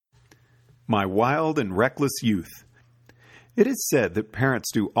My wild and reckless youth. It is said that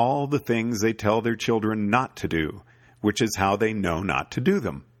parents do all the things they tell their children not to do, which is how they know not to do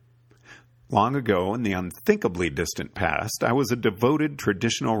them. Long ago, in the unthinkably distant past, I was a devoted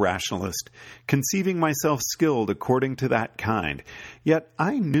traditional rationalist, conceiving myself skilled according to that kind, yet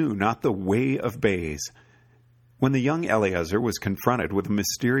I knew not the way of bays. When the young Eliezer was confronted with a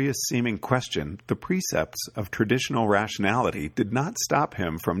mysterious-seeming question, the precepts of traditional rationality did not stop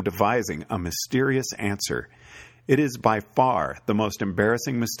him from devising a mysterious answer. It is by far the most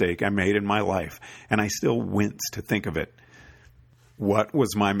embarrassing mistake I made in my life, and I still wince to think of it. What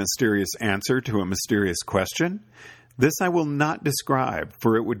was my mysterious answer to a mysterious question? This I will not describe,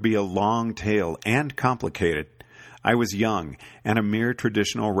 for it would be a long tale and complicated. I was young and a mere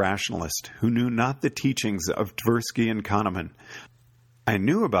traditional rationalist who knew not the teachings of Tversky and Kahneman. I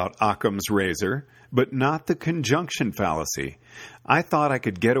knew about Occam's razor, but not the conjunction fallacy. I thought I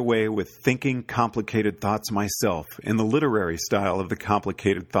could get away with thinking complicated thoughts myself in the literary style of the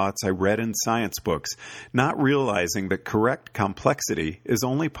complicated thoughts I read in science books, not realizing that correct complexity is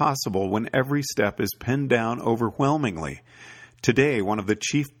only possible when every step is pinned down overwhelmingly. Today, one of the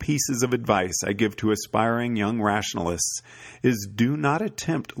chief pieces of advice I give to aspiring young rationalists is do not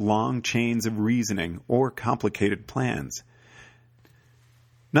attempt long chains of reasoning or complicated plans.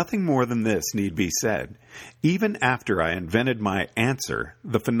 Nothing more than this need be said. Even after I invented my answer,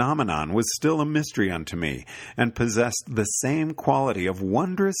 the phenomenon was still a mystery unto me, and possessed the same quality of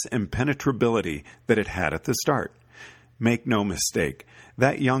wondrous impenetrability that it had at the start. Make no mistake,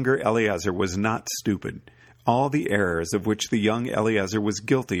 that younger Eliezer was not stupid. All the errors of which the young Eliezer was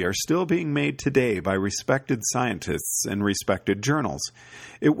guilty are still being made today by respected scientists and respected journals.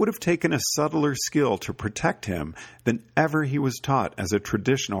 It would have taken a subtler skill to protect him than ever he was taught as a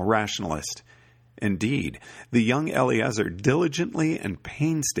traditional rationalist. Indeed, the young Eliezer diligently and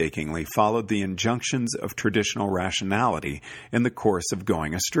painstakingly followed the injunctions of traditional rationality in the course of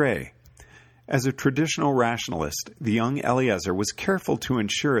going astray. As a traditional rationalist, the young Eliezer was careful to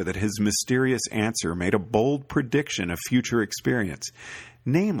ensure that his mysterious answer made a bold prediction of future experience.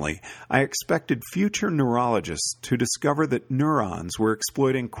 Namely, I expected future neurologists to discover that neurons were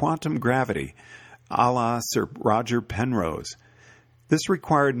exploiting quantum gravity, a la Sir Roger Penrose. This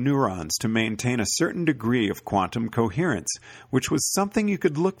required neurons to maintain a certain degree of quantum coherence, which was something you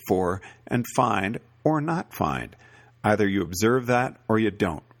could look for and find or not find. Either you observe that or you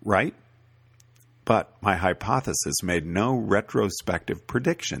don't, right? But my hypothesis made no retrospective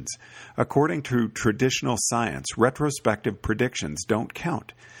predictions. According to traditional science, retrospective predictions don't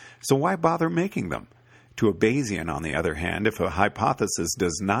count. So why bother making them? To a Bayesian, on the other hand, if a hypothesis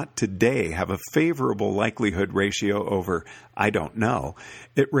does not today have a favorable likelihood ratio over I don't know,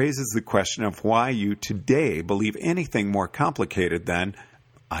 it raises the question of why you today believe anything more complicated than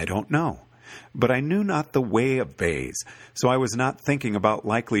I don't know. But I knew not the way of Bayes, so I was not thinking about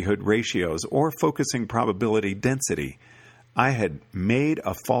likelihood ratios or focusing probability density. I had made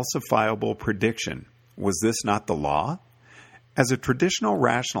a falsifiable prediction. Was this not the law? As a traditional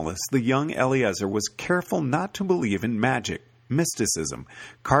rationalist, the young Eliezer was careful not to believe in magic, mysticism,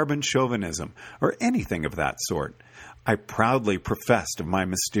 carbon chauvinism, or anything of that sort. I proudly professed of my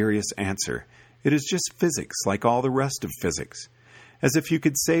mysterious answer. It is just physics, like all the rest of physics. As if you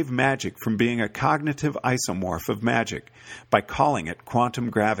could save magic from being a cognitive isomorph of magic by calling it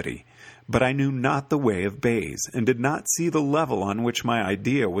quantum gravity. But I knew not the way of Bayes, and did not see the level on which my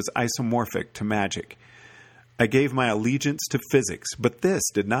idea was isomorphic to magic. I gave my allegiance to physics, but this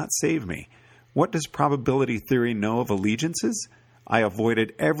did not save me. What does probability theory know of allegiances? I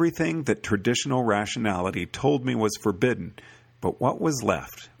avoided everything that traditional rationality told me was forbidden, but what was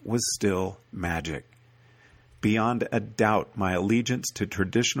left was still magic. Beyond a doubt, my allegiance to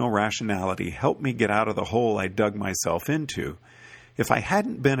traditional rationality helped me get out of the hole I dug myself into. If I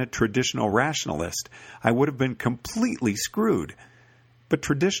hadn't been a traditional rationalist, I would have been completely screwed. But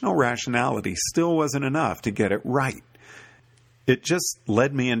traditional rationality still wasn't enough to get it right. It just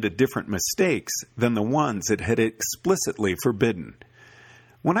led me into different mistakes than the ones it had explicitly forbidden.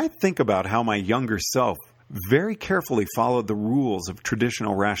 When I think about how my younger self very carefully followed the rules of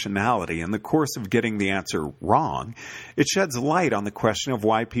traditional rationality in the course of getting the answer wrong, it sheds light on the question of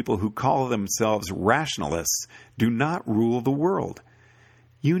why people who call themselves rationalists do not rule the world.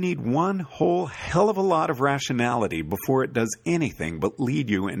 You need one whole hell of a lot of rationality before it does anything but lead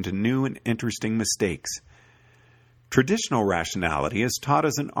you into new and interesting mistakes. Traditional rationality is taught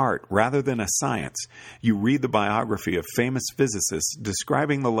as an art rather than a science. You read the biography of famous physicists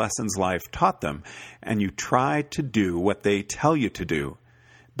describing the lessons life taught them, and you try to do what they tell you to do.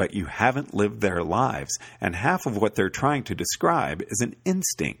 but you haven't lived their lives, and half of what they're trying to describe is an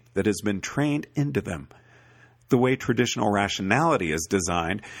instinct that has been trained into them. The way traditional rationality is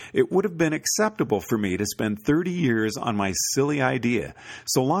designed, it would have been acceptable for me to spend 30 years on my silly idea,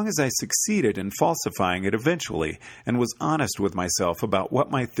 so long as I succeeded in falsifying it eventually and was honest with myself about what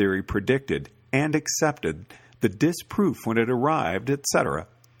my theory predicted and accepted the disproof when it arrived, etc.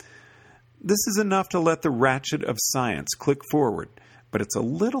 This is enough to let the ratchet of science click forward, but it's a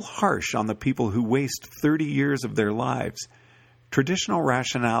little harsh on the people who waste 30 years of their lives. Traditional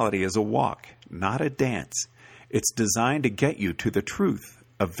rationality is a walk, not a dance. It's designed to get you to the truth,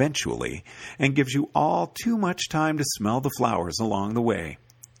 eventually, and gives you all too much time to smell the flowers along the way.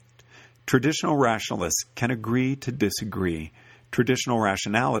 Traditional rationalists can agree to disagree. Traditional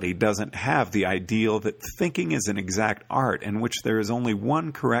rationality doesn't have the ideal that thinking is an exact art in which there is only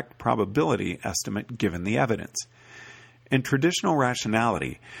one correct probability estimate given the evidence. In traditional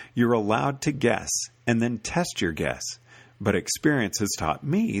rationality, you're allowed to guess and then test your guess. But experience has taught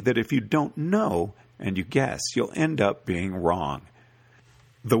me that if you don't know and you guess, you'll end up being wrong.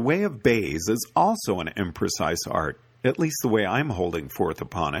 The way of Bayes is also an imprecise art, at least the way I'm holding forth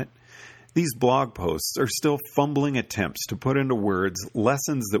upon it. These blog posts are still fumbling attempts to put into words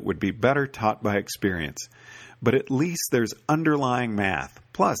lessons that would be better taught by experience. But at least there's underlying math,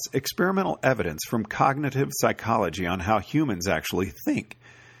 plus experimental evidence from cognitive psychology on how humans actually think.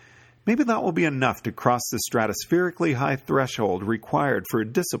 Maybe that will be enough to cross the stratospherically high threshold required for a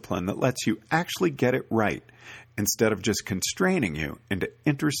discipline that lets you actually get it right, instead of just constraining you into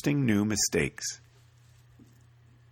interesting new mistakes.